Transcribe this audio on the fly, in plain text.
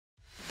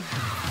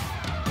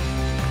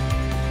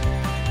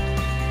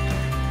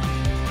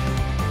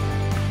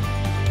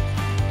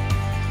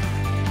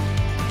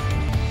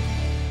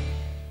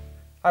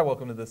Hi,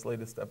 welcome to this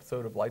latest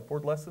episode of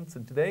Lightboard Lessons,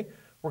 and today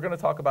we're going to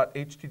talk about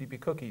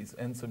HTTP cookies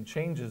and some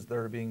changes that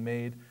are being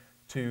made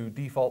to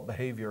default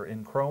behavior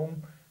in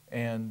Chrome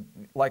and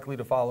likely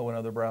to follow in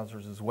other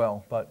browsers as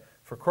well. But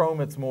for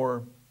Chrome, it's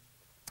more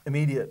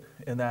immediate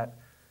in that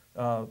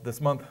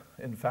this month,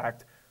 in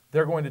fact,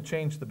 they're going to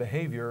change the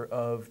behavior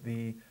of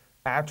the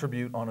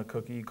attribute on a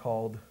cookie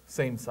called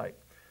SameSite.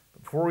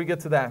 Before we get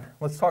to that,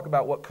 let's talk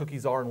about what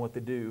cookies are and what they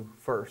do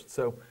first.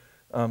 So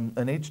an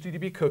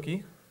HTTP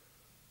cookie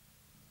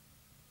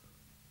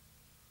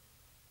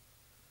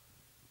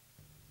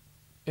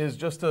is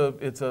just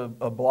it's a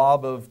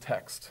blob of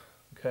text,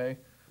 okay?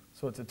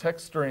 So it's a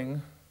text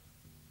string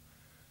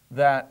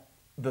that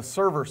the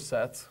server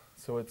sets,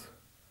 so it's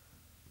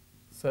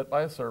set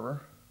by a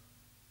server,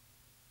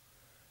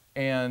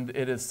 and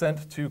it is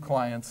sent to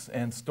clients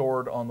and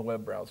stored on the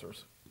web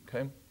browsers,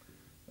 okay?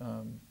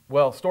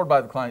 Well, stored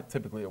by the client,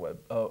 typically a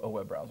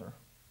web browser.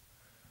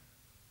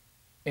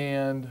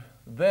 And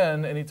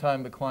then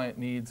anytime the client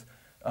needs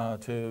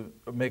to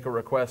make a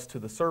request to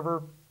the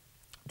server,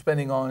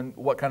 depending on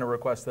what kind of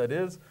request that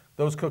is,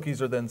 those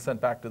cookies are then sent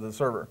back to the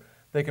server.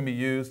 They can be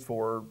used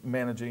for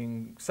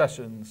managing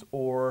sessions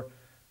or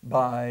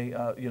by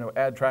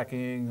ad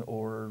tracking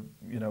or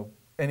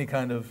any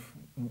kind of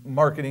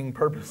marketing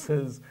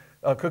purposes.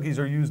 Cookies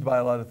are used by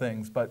a lot of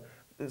things, but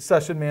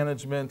session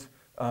management,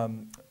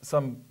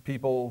 some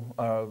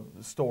people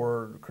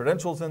store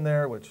credentials in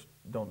there, which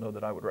don't know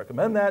that I would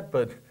recommend that,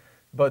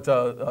 but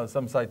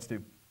some sites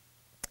do.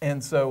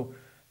 And so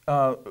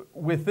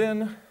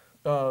within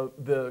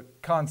the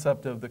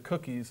concept of the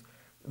cookies,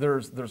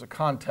 there's a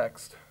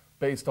context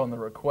based on the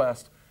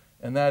request,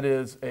 and that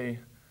is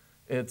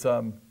it's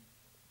a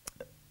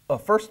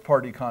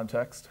first-party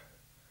context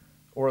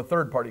or a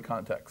third-party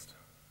context.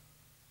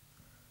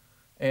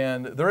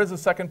 And there is a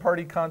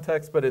second-party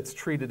context, but it's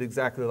treated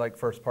exactly like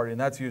first-party, and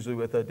that's usually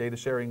with data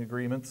sharing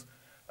agreements.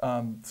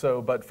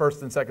 But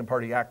first and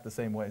second-party act the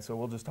same way, so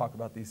we'll just talk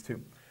about these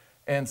two.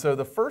 And so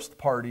the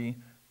first-party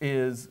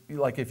is,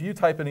 like if you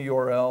type in a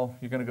URL,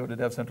 you're going to go to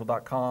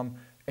DevCentral.com,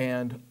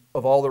 and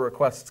of all the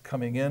requests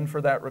coming in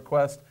for that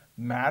request,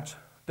 match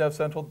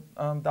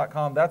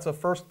DevCentral.com, that's a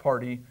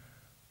first-party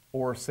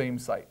or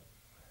SameSite.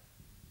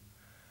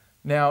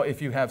 Now,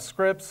 if you have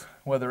scripts,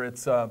 whether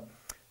it's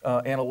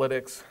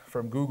analytics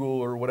from Google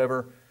or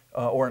whatever,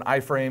 or an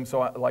iframe, so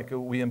like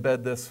we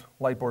embed this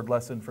Lightboard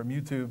lesson from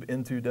YouTube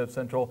into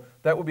DevCentral,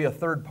 that would be a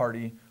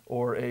third-party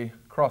or a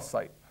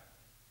Crosssite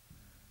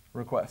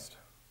request,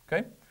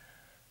 okay?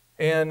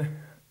 And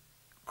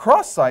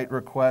Crosssite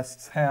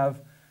requests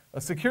have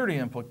a security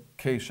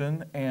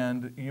implication,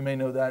 and you may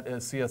know that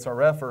as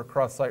CSRF or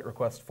Crosssite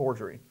request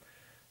forgery.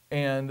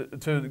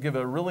 And to give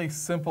a really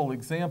simple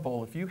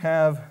example, if you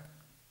have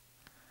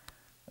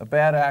a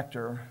bad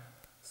actor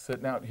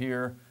sitting out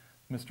here,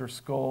 Mr.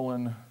 Skull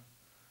and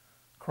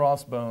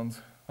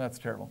Crossbones, that's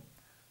terrible.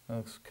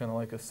 That's kind of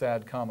like a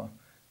sad comma.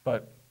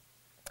 But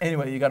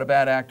anyway, you got a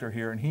bad actor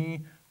here, and he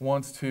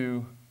wants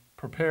to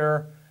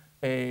prepare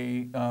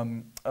a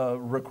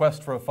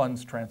request for a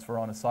funds transfer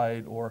on a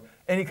site or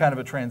any kind of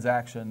a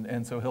transaction,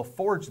 and so he'll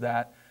forge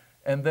that,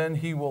 and then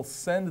he will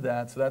send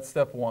that. So that's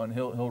step one.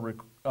 He'll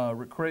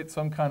create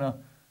some kind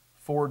of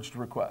forged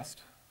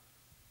request,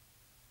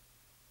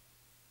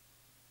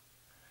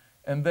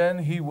 and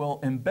then he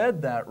will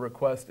embed that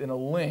request in a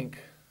link,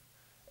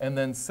 and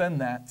then send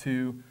that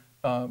to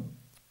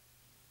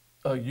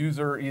a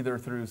user either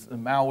through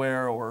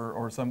malware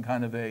or some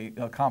kind of a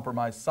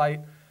compromised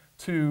site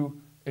to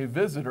a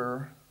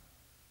visitor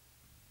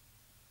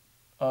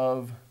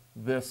of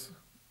this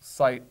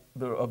site,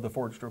 of the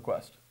forged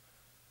request.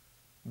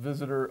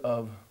 Visitor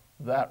of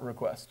that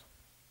request.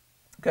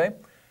 Okay?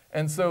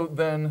 And so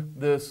then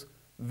this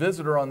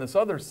visitor on this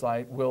other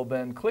site will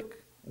then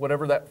click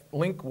whatever that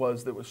link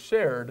was that was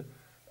shared,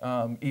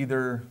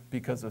 either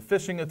because of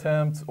phishing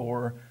attempts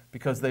or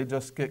because they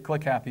just get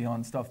click happy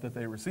on stuff that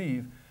they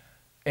receive.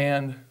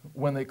 And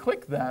when they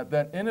click that,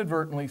 that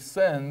inadvertently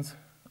sends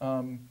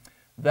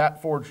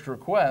that forged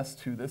request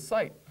to this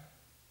site.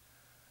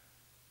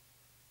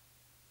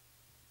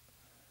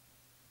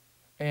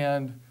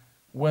 And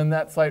when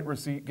that site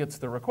gets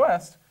the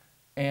request,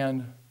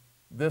 and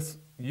this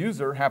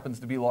user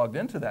happens to be logged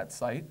into that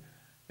site,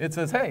 it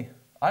says, hey,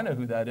 I know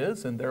who that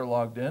is, and they're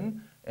logged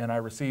in, and I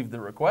received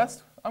the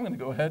request. I'm going to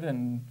go ahead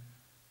and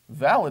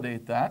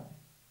validate that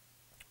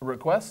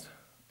request.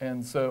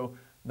 And so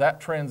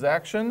that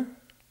transaction,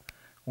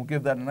 we'll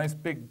give that a nice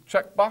big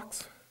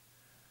checkbox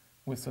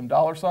with some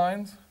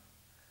 $signs,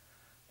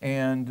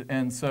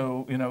 and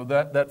so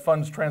that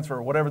funds transfer,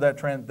 whatever that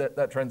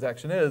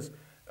transaction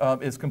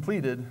is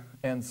completed,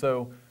 and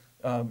so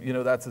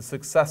that's a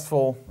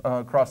successful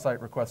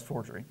cross-site request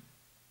forgery.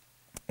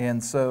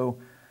 And so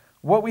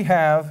what we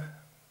have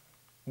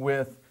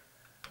with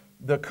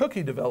the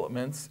cookie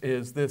developments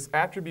is this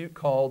attribute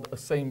called a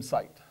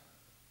SameSite.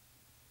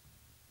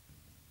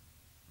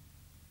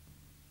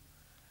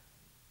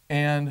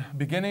 And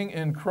beginning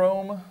in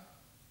Chrome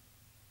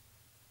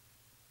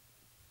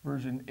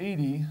version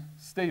 80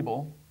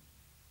 stable,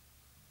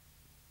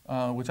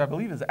 which I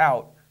believe is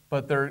out,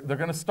 but they're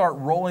going to start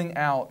rolling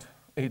out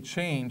a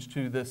change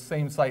to this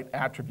SameSite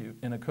attribute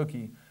in a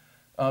cookie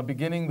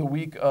beginning the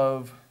week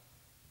of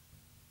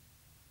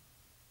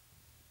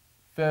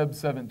Feb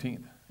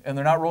 17th. And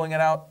they're not rolling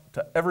it out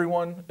to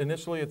everyone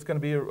initially. It's going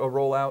to be a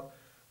rollout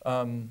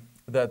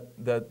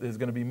that is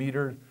going to be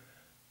metered.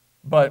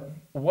 But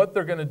what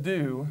they're going to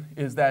do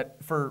is that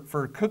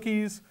for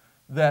cookies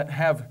that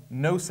have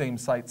no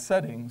SameSite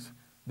settings,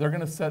 they're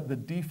going to set the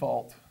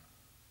default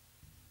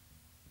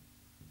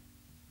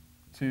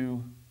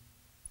to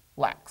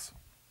lax.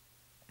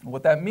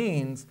 What that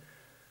means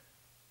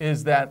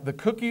is that the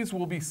cookies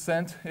will be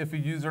sent if a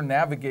user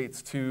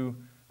navigates to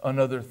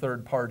another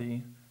third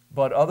party,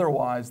 but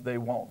otherwise they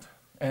won't.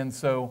 And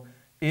so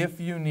if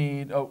you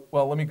need,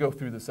 well, let me go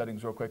through the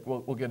settings real quick.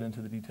 We'll get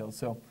into the details.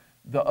 So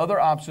the other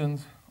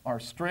options are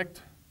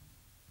strict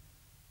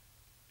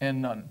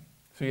and none.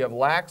 So you have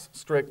lax,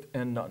 strict,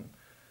 and none.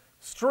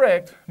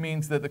 Strict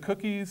means that the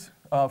cookies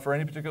for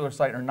any particular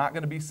site are not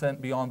going to be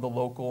sent beyond the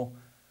local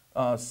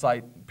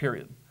site,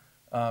 period.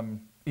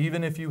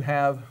 Even if you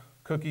have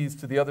cookies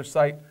to the other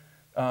site,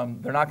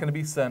 they're not going to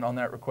be sent on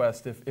that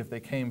request if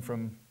they came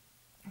from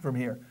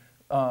here.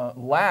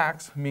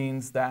 Lax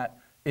means that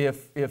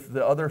if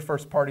the other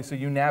first party, so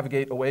you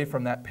navigate away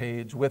from that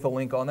page with a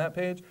link on that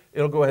page,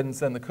 it'll go ahead and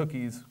send the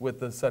cookies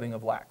with the setting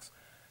of lax.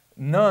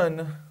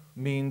 None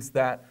means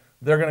that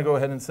they're going to go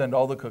ahead and send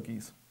all the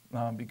cookies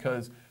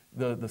because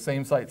the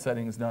SameSite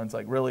setting is none. It's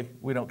like, really?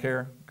 We don't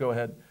care? Go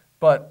ahead.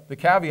 But the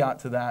caveat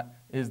to that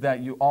is that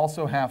you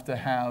also have to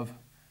have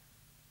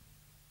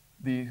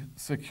the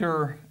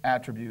secure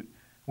attribute,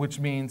 which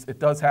means it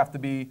does have to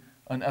be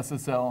an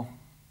SSL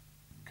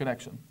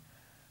connection.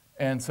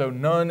 And so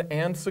none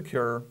and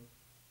secure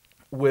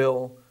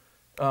will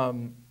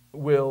kind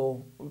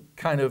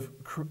of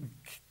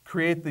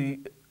create the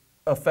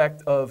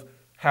effect of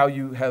how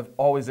you have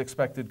always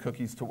expected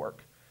cookies to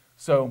work.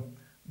 So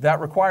that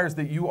requires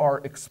that you are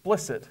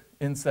explicit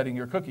in setting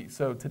your cookies.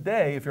 So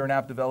today, if you're an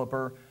app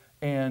developer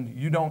and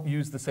you don't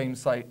use the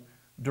SameSite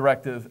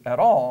directive at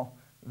all,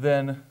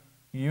 then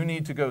you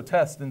need to go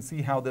test and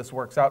see how this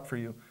works out for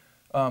you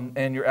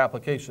and your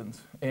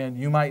applications. And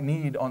you might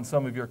need on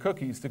some of your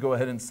cookies to go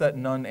ahead and set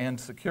none and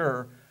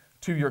secure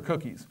to your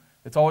cookies.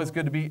 It's always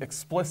good to be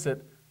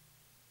explicit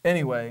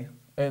anyway.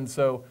 And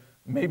so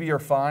maybe you're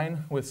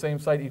fine with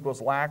SameSite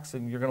equals lax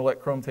and you're going to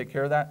let Chrome take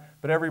care of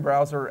that. But every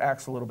browser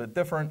acts a little bit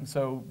different. And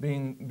so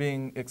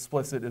being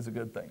explicit is a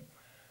good thing.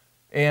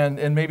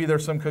 And maybe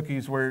there's some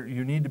cookies where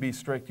you need to be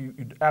strict. You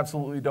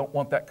absolutely don't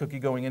want that cookie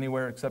going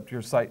anywhere except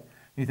your site.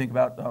 You think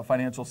about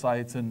financial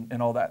sites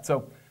and all that.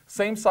 So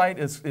SameSite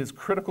is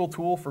critical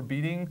tool for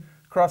beating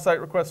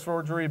cross-site request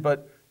forgery,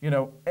 but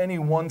any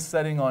one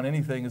setting on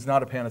anything is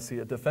not a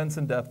panacea. Defense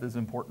in depth is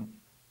important.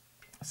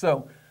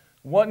 So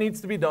what needs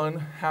to be done?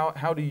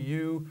 How do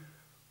you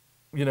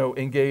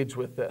engage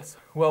with this?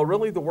 Well,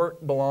 really the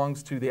work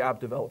belongs to the app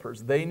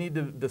developers. They need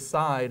to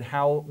decide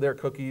how their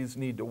cookies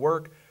need to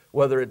work,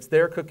 whether it's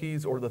their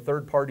cookies or the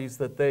third parties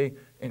that they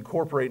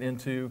incorporate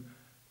into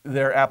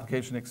their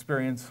application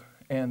experience.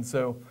 And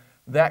so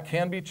that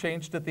can be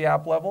changed at the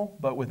app level,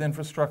 but with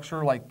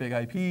infrastructure like Big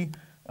IP,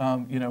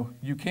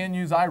 you can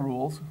use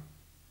iRules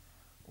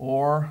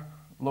or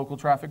local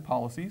traffic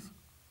policies.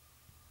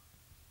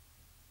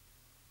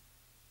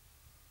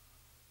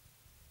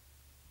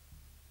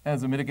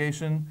 As a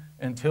mitigation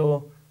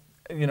until,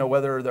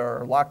 whether there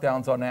are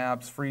lockdowns on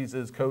apps,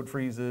 freezes, code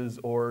freezes,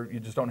 or you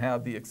just don't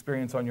have the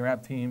experience on your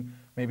app team.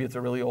 Maybe it's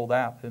a really old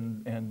app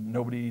and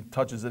nobody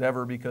touches it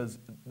ever because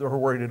they're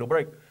worried it'll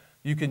break.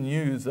 You can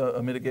use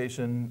a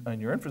mitigation in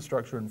your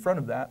infrastructure in front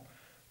of that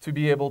to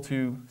be able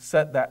to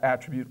set that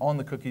attribute on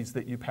the cookies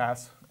that you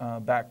pass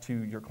back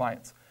to your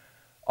clients.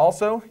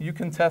 Also, you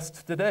can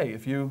test today.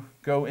 If you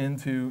go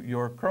into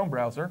your Chrome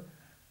browser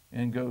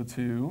and go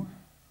to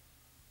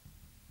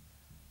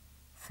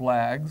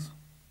flags,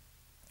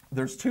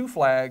 there's two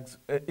flags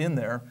in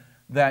there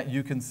that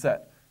you can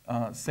set.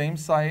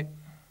 SameSite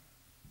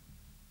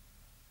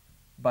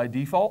by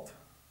default,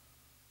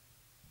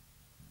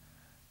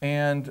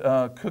 and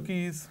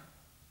cookies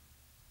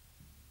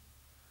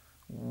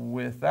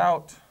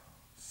without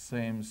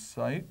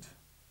SameSite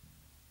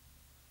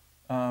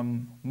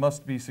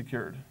must be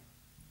secured.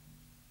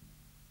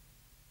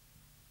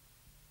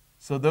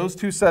 So those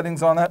two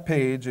settings on that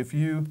page, if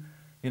you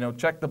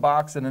check the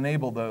box and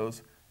enable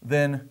those,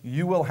 then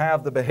you will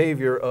have the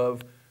behavior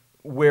of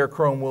where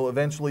Chrome will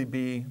eventually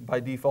be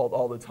by default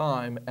all the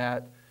time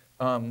at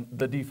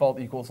the default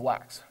equals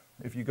lax.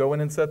 If you go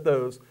in and set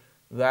those,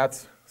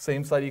 that's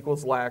SameSite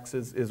equals lax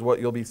is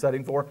what you'll be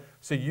setting for.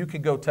 So you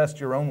can go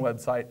test your own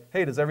website.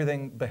 Hey, does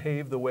everything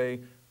behave the way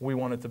we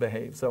want it to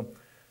behave? So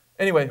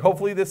anyway,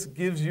 hopefully this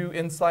gives you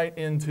insight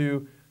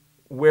into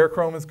where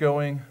Chrome is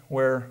going,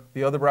 where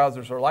the other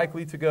browsers are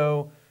likely to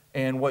go,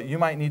 and what you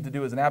might need to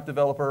do as an app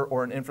developer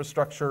or an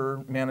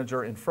infrastructure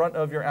manager in front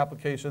of your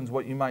applications,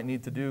 what you might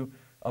need to do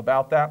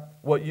about that,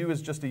 what you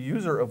as just a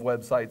user of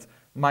websites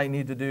might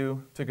need to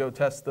do to go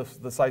test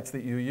the sites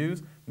that you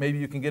use. Maybe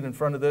you can get in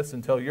front of this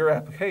and tell your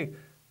app, hey,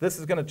 this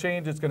is going to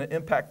change. It's going to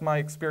impact my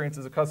experience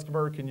as a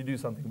customer. Can you do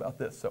something about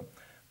this? So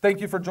thank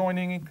you for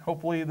joining.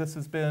 Hopefully this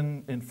has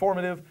been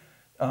informative.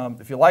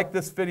 If you like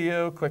this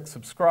video, click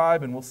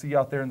subscribe, and we'll see you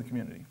out there in the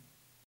community.